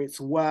 whether it's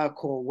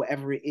work or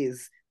whatever it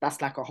is.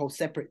 That's like a whole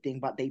separate thing,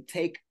 but they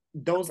take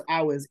those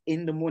hours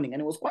in the morning,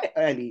 and it was quite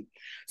early.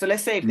 So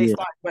let's say if they Yeah,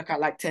 start work at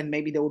like 10,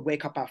 maybe they would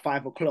wake up at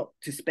 5 o'clock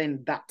to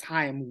spend that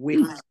time with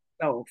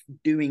themselves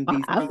doing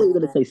these I things. thought you were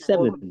gonna say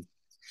 7.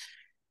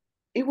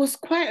 It was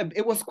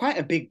quite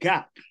a big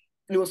gap.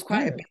 It was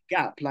quite a Yeah. big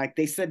gap. Like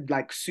they said,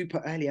 like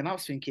super early. And I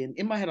was thinking,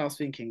 in my head, I was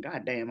thinking,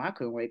 God damn, I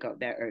couldn't wake up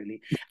that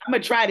early. I'm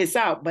gonna try this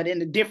out, but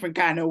in a different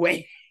kind of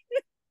way.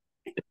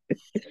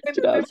 Do In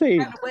you a know what I'm different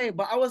kind saying? of way.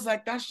 But I was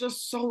like, that's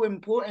just so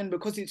important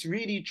because it's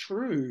really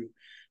true.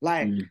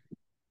 Like Mm,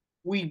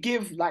 we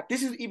give, like,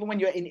 this is even when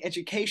you're in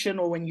education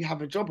or when you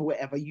have a job or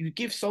whatever, you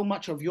give so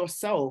much of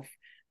yourself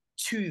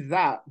to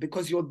that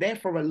because you're there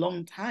for a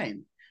long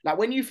time. Like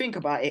when you think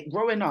about it,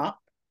 growing up,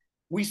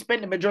 we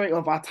spent the majority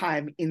of our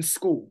time in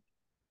school,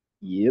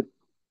 yep,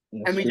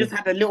 and that's we just true.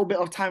 had a little bit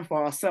of time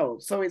for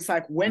ourselves. So it's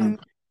like Mm. when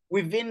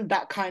within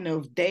that kind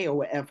of day or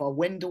whatever,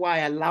 when do I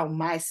allow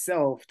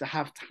myself to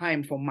have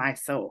time for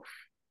myself?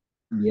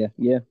 Yeah,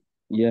 yeah,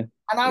 yeah.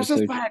 And I was It's so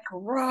just true. like,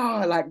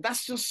 raw, like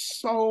that's just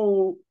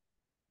so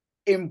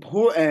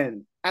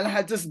important. And I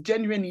had just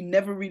genuinely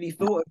never really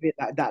thought of it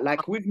like that.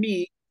 Like with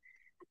me,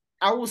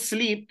 I will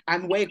sleep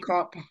and wake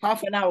up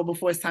half an hour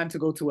before it's time to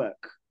go to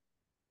work.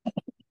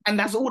 And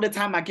that's all the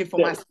time I give for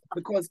myself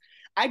because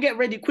I get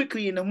ready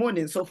quickly in the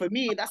morning. So for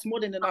me, that's more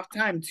than enough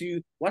time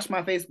to wash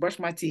my face, brush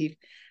my teeth,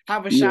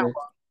 have a shower, Yeah,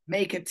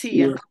 make a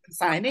tea, and yeah. come and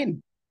sign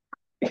in.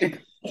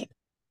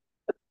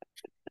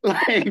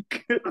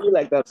 Like, I feel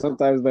like that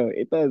sometimes though.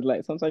 It does.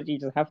 Like sometimes you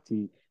just have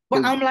to,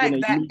 but because I'm you know like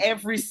you that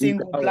every need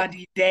the single hour.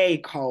 bloody day,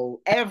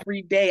 Cole.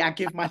 Every day I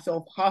give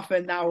myself half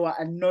an hour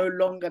and no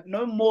longer,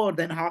 no more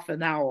than half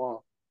an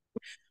hour.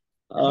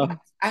 Uh,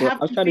 I well, have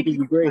I was to trying to think give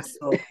you to grace.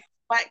 myself,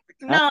 like,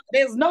 Huh? no,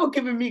 there's no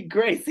giving me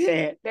grace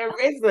here. There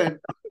isn't.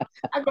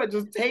 I gotta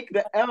just take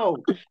the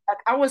L. Like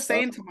I was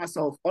Uh, saying to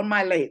myself on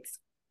my lates,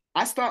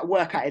 I start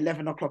work at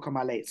 11 o'clock on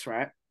my lates,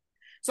 right?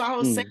 So I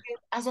was saying, mm,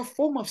 as a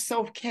form of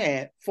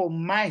self-care for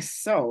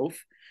myself,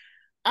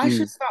 I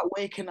should mm, start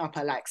waking up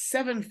at like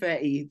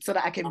 7:30 so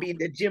that I can be in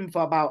the gym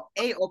for about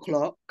 8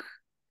 o'clock,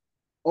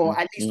 or mm,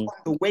 at least mm.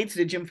 on the way to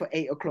the gym for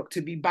 8 o'clock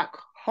to be back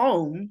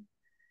home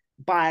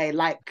by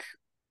like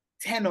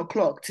 10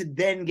 o'clock to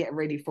then get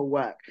ready for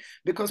work.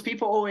 Because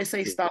people always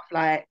say stuff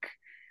like,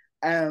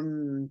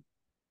 um,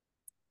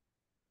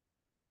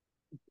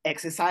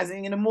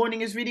 exercising in the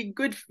morning is really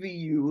good for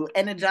you, will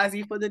energize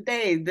you for the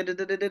day. Da, da,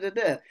 da, da, da, da,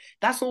 da.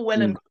 That's all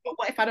well and Mm. good. But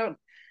what if I don't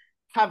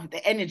have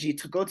the energy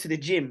to go to the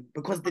gym?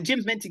 Because the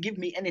gym's meant to give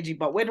me energy,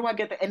 but where do I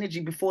get the energy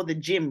before the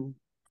gym?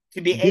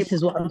 to be able this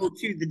is to what I'm go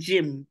to the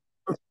gym.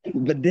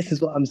 but this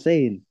is what I'm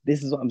saying.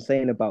 This is what I'm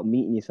saying about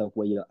meeting yourself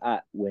where you're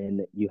at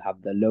when you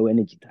have the low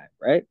energy time,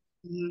 right?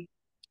 Mhm.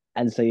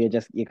 And so you're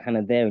kind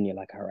of there and you're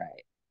like, all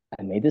right,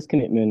 I made this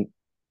commitment.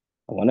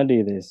 I want to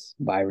do this,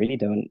 but I really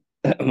don't.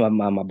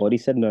 My body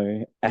said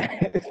no.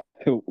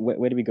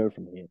 Where do we go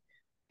from here?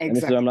 And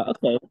this is where I'm Exactly. like,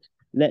 okay,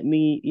 let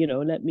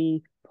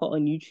me put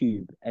on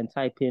YouTube and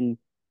type in.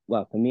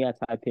 Well, for me, I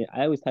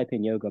always type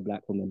in yoga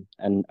black woman,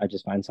 and I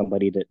just find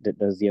somebody that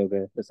does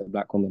yoga that's a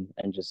black woman,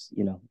 and just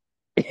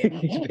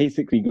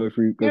basically go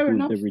Fair through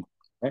enough. the routine,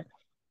 right?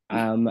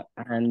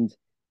 And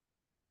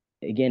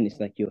again, it's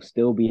like you're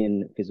still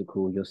being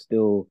physical, you're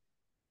still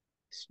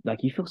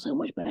like you feel so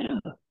much better,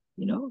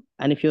 you know.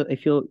 And if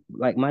you're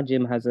like my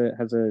gym has a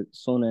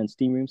sauna and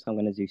steam room, so I'm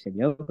gonna do some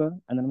yoga,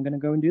 and then I'm gonna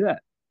go and do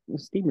that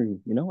steam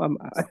room, you know.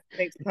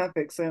 Makes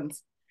perfect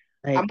sense.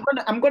 Like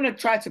I'm gonna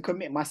try to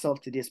commit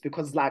myself to this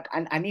because like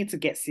I need to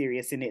get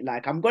serious in it.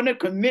 Like I'm gonna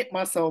commit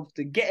myself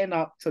to getting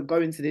up to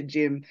going to the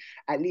gym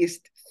at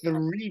least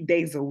 3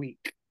 days a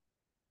week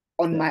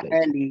on fair my play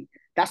to you. early.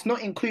 That's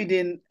not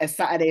including a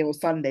Saturday or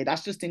Sunday.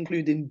 That's just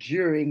including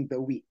during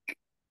the week.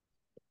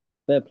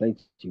 Fair play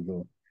to you,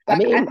 bro. I Like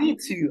mean,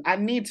 I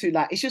need to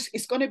like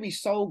it's gonna be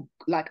so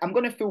like I'm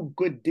gonna feel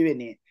good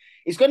doing it.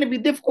 It's gonna be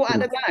difficult at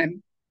mm, the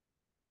time,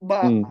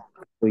 but mm,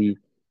 for you,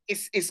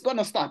 it's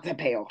gonna start to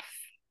pay off.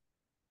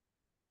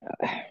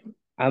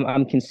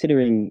 I'm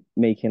considering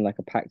making like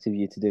a pact of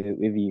you to do it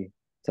with you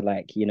to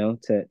like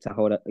to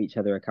hold each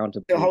other To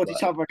accountable. hold But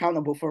each other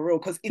accountable for real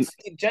because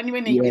it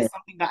genuinely yeah, is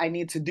something that I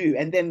need to do.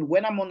 And then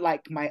when I'm on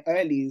like my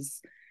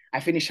earlies, I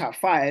finish at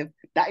 5.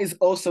 That is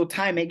also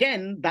time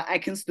again that I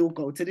can still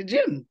go to the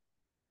gym.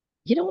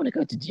 you don't want to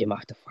go to gym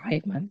after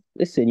 5, man.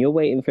 Listen, you're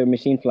waiting for a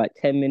machine for like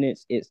 10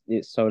 minutes. It's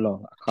so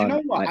long. I Do you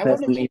know can't. what? Like I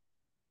want to. personally,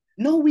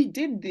 No, we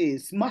did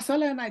this.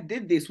 Marcella and I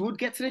did this. We would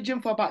get to the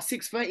gym for about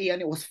 6:30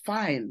 and it was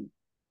fine.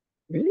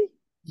 really,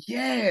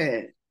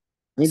 Yeah.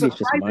 maybe it's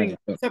just mine.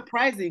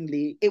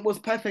 Surprisingly, it was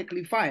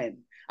perfectly fine.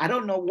 I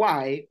don't know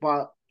why,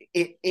 but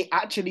it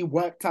actually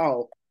worked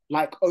out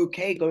like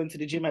okay going to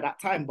the gym at that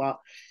time. But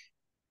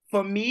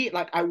for me,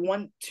 like I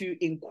want to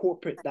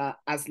incorporate that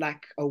as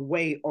like a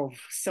way of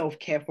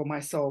self-care for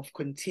myself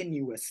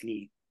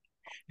continuously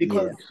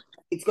because Yeah,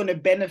 it's going to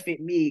benefit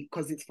me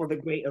because it's for the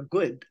greater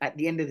good. At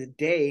the end of the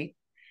day,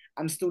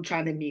 I'm still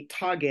trying to meet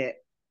target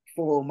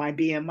for my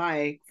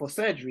BMI for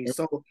surgery.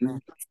 So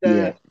it's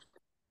yeah.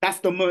 that's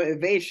the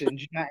motivation,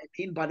 do you know what I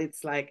mean? But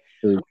it's like,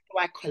 So,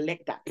 where do I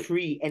collect that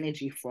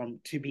pre-energy from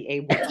to be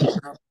able to?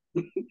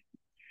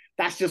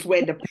 That's just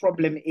where the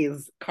problem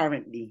is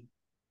currently.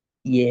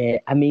 yeah,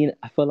 I mean,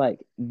 I feel like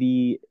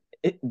the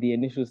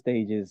initial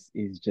stages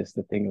is just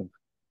a thing of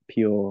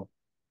pure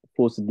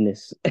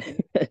forcedness.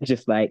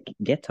 Just like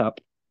get up,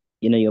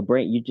 your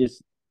brain. You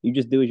just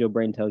do as your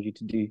brain tells you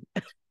to do,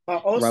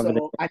 But rather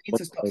than also, I need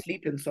to stop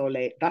sleeping so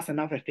late. That's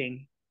another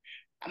thing.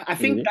 And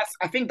really.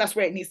 I think that's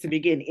where it needs to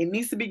begin. It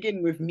needs to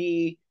begin with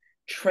me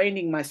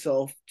training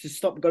myself to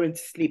stop going to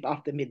sleep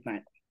after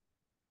midnight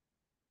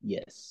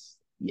Yes,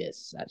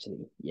 yes,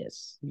 actually,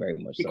 yes, very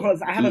much so.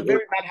 because I have a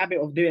very bad habit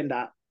of doing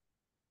that.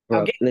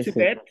 I'll Bro, get into listen,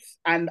 bed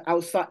and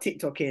I'll start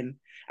TikToking,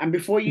 and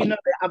before you know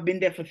it, I've been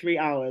there for 3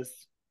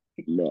 hours.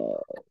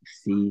 no,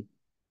 see,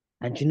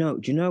 and do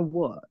you know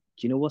what?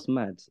 Do you know what's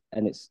mad?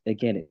 And it's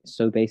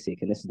so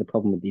basic, and this is the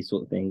problem with these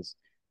sort of things.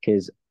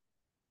 Because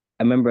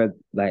I remember,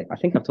 like, I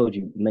think I've told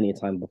you many a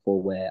time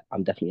before, where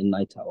I'm definitely a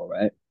night owl,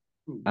 right?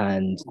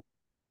 And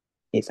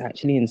it's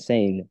actually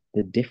insane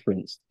the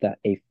difference that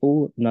a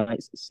full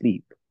night's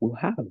sleep will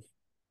have.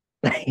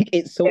 Like,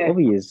 it's so Yeah,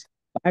 obvious.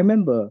 I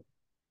remember,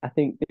 I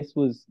think this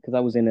was because I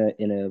was in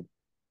a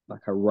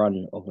like a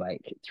run of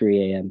like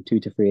 3 a.m., 2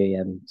 to 3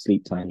 a.m.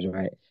 sleep times,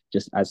 right?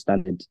 Just as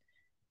standard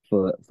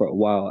for a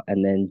while,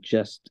 and then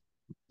just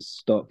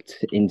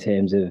stopped in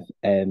terms of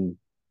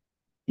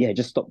yeah,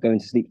 just stopped going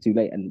to sleep too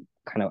late, and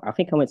kind of I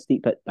think I went to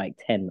sleep at like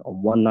 10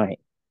 on one night.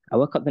 I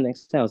woke up the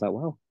next day, I was like,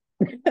 wow,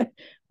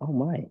 oh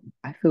my,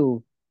 I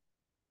feel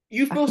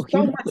you I feel feel so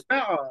human. much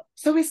better.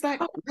 So it's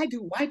like, Oh,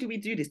 why do we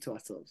do this to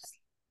ourselves?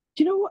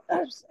 do you know what?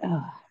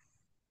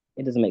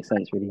 It doesn't make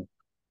sense, really.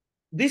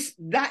 This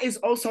that is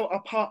also a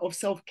part of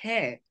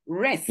self-care.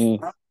 Rest.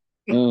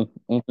 Mm,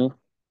 mhm.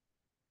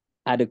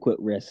 Adequate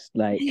rest,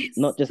 like Yes.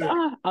 not just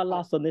I'll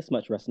last on this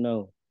much rest.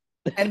 No,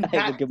 And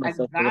I will give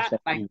myself the rest I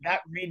like need.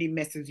 that really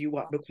messes you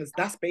up because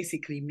that's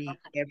basically me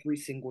every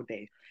single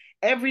day.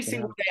 Every Yeah.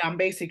 single day I'm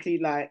basically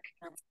like,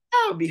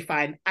 I'll be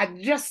fine. I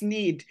just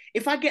need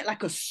if I get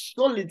like a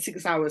solid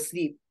 6 hours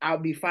sleep, I'll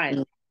be fine.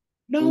 Mm,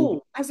 mm.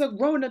 No, as a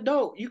grown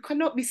adult, you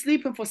cannot be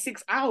sleeping for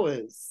 6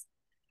 hours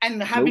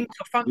and having Nope.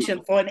 to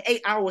function for an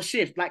 8 hour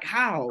shift. Like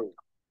how?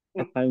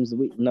 5 times a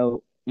week.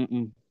 No.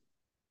 Mm-mm.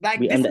 Like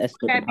We this is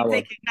underestimate why the I'd be power.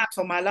 taking naps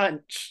on my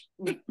lunch.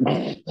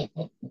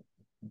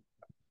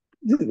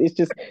 It's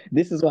just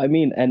this is what I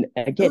mean. And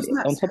again, Those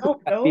on naps top of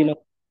help that,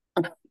 though.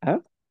 huh?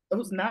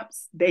 Those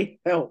naps, they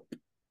help.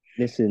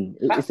 Listen,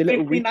 That it's a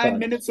little 59 recharge.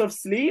 minutes of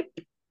sleep,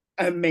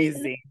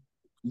 amazing.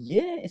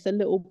 Yeah, it's a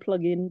little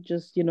plug-in,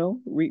 just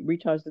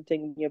recharge the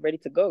thing and you're ready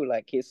to go.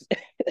 Like it's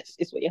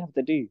what you have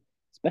to do,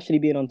 especially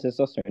being on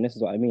testosterone. This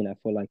is what I mean. I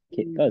feel like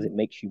it does. Mhm. It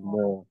makes you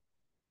more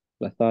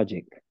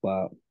lethargic.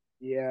 But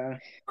Yeah.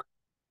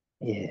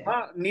 yeah,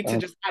 I need to um,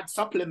 just add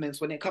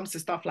supplements when it comes to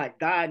stuff like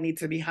that. I need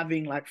to be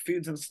having like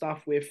foods and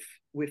stuff with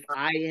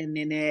iron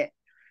in it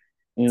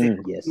to help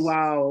you yes,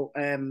 out.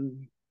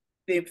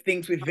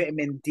 Things with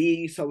vitamin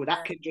D, so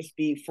that could just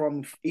be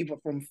from either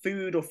from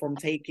food or from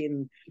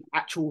taking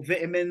actual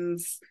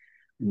vitamins.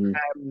 mm,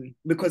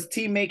 Because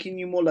tea making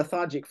you more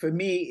lethargic for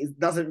me it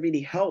doesn't really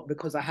help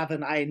because I have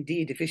an iron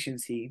D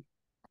deficiency.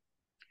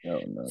 no,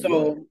 no, yeah,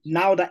 So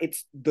now that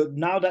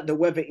the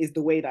weather is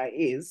the way that it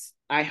is,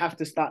 I have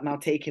to start now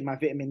taking my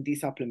vitamin D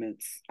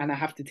supplements and I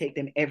have to take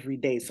them every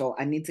day. So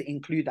I need to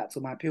include that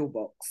to my pill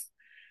box.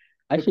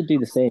 I Because, should do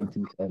the same. To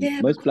be fair,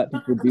 yeah, most because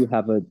black people do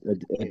have a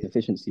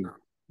deficiency.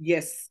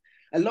 yes,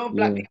 a lot of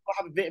black Yeah, people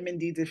have vitamin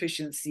D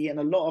deficiency, and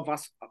a lot of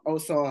us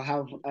also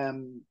have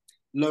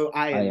low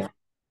iron. iron.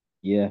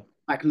 Yeah,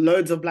 Like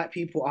loads of black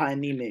people are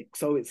anemic.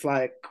 So it's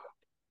like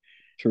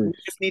we true.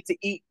 just need to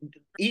eat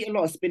a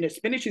lot of spinach.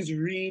 Spinach is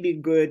really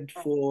good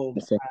for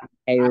The same.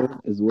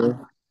 Kale as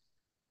well.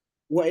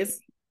 what is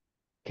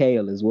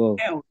Kale as well.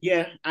 hell,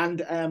 yeah,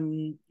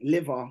 and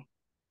liver.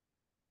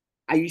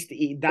 I used to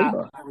eat that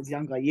when Liver. I was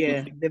younger.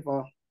 Yeah,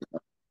 liver.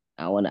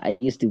 I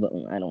used to, but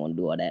I don't want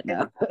to do all that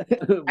Yeah, now.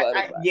 But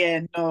it's fine.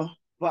 yeah, no.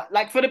 But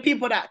like for the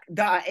people that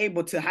are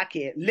able to hack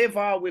it,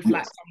 liver with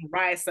like Yes, some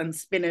rice and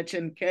spinach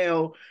and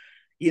kale,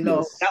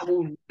 yes. that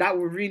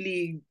will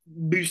really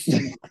boost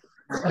you.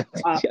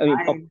 I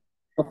mean,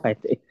 I I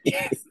think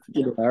yes,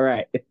 all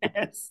right.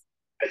 yes.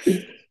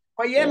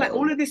 But yeah, like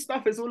all Um, of this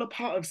stuff is all a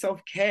part of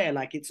self-care.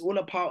 Like it's all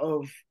a part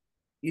of,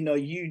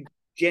 you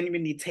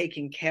genuinely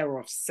taking care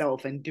of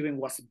self and doing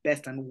what's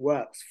best and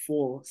works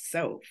for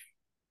self.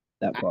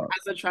 that And part.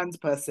 as a trans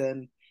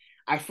person,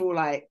 I feel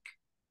like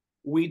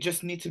we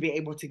just need to be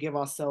able to give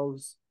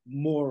ourselves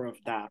more of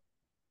that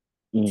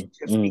to Mm,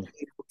 just be mm.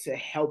 able to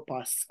help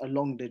us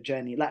along the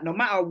journey. Like no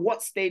matter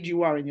what stage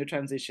you are in your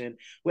transition,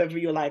 whether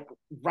you're like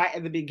right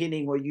at the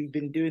beginning or you've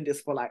been doing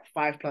this for like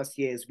 5+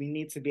 years, we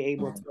need to be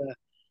able to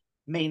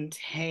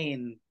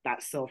maintain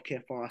that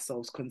self-care for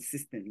ourselves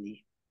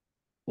consistently.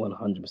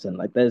 100%.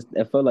 Like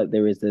I feel like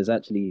there's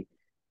actually,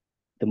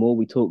 the more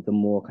we talk, the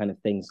more kind of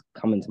things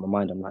come into my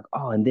mind. I'm like,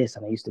 oh, and this,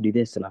 and I used to do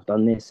this, and I've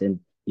done this, and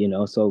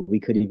so we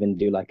could even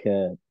do like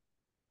a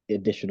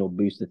additional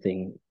booster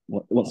thing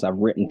once I've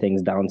written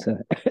things down to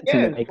to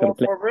Yeah, make a for,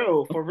 place. for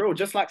real, for real.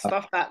 Just like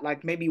stuff that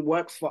like maybe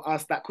works for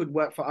us that could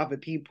work for other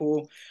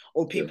people,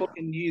 or people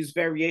can use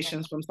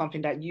variations from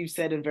something that you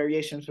said and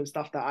variations from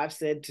stuff that I've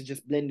said to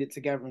just blend it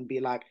together and be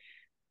like,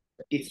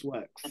 this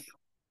works.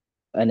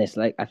 And it's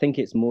like I think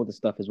it's more the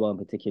stuff as well in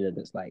particular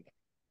that's like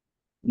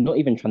not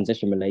even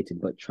transition related,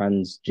 but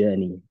trans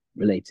journey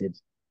related.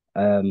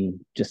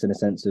 Just in a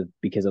sense of,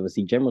 because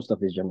obviously general stuff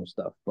is general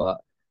stuff, but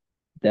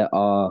there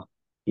are,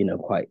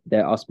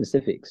 there are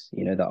specifics.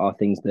 There are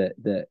things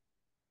that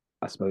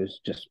I suppose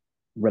just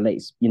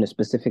relates,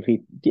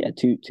 specifically, yeah,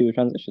 to a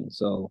transition.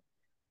 So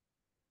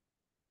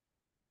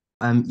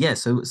yeah,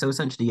 so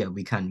essentially, yeah,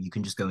 you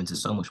can just go into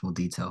so much more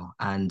detail.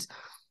 And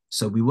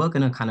so we were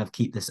gonna kind of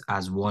keep this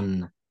as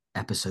one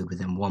episode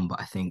within one, but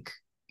I think,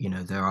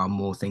 there are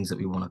more things that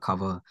we want to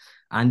cover.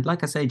 And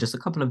like I say, just a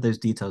couple of those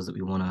details that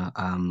we want to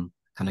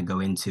kind of go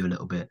into a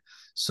little bit.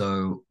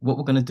 So what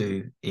we're gonna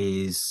do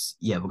is,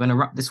 yeah, we're gonna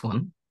wrap this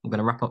one. We're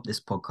gonna wrap up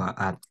this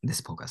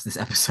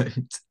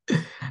episode,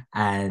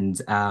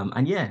 and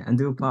yeah, and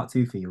do a part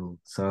two for you all.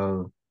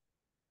 So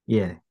yeah,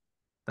 Yeah,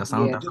 that just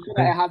sound so that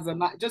good? it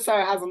has just so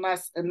it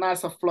has a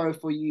nicer flow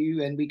for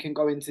you, and we can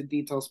go into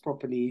details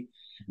properly.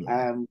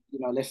 Yeah.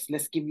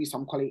 Let's give you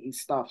some quality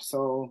stuff.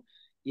 So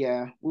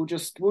yeah, we'll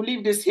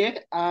leave this here.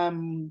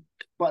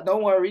 But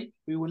don't worry,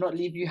 we will not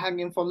leave you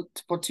hanging for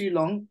too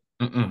long.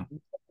 Mm-mm.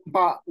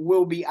 But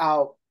we'll be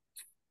out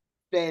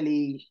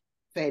fairly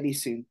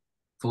soon.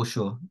 For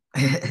sure.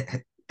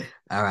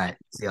 All right.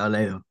 See y'all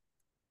later.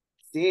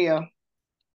 See ya.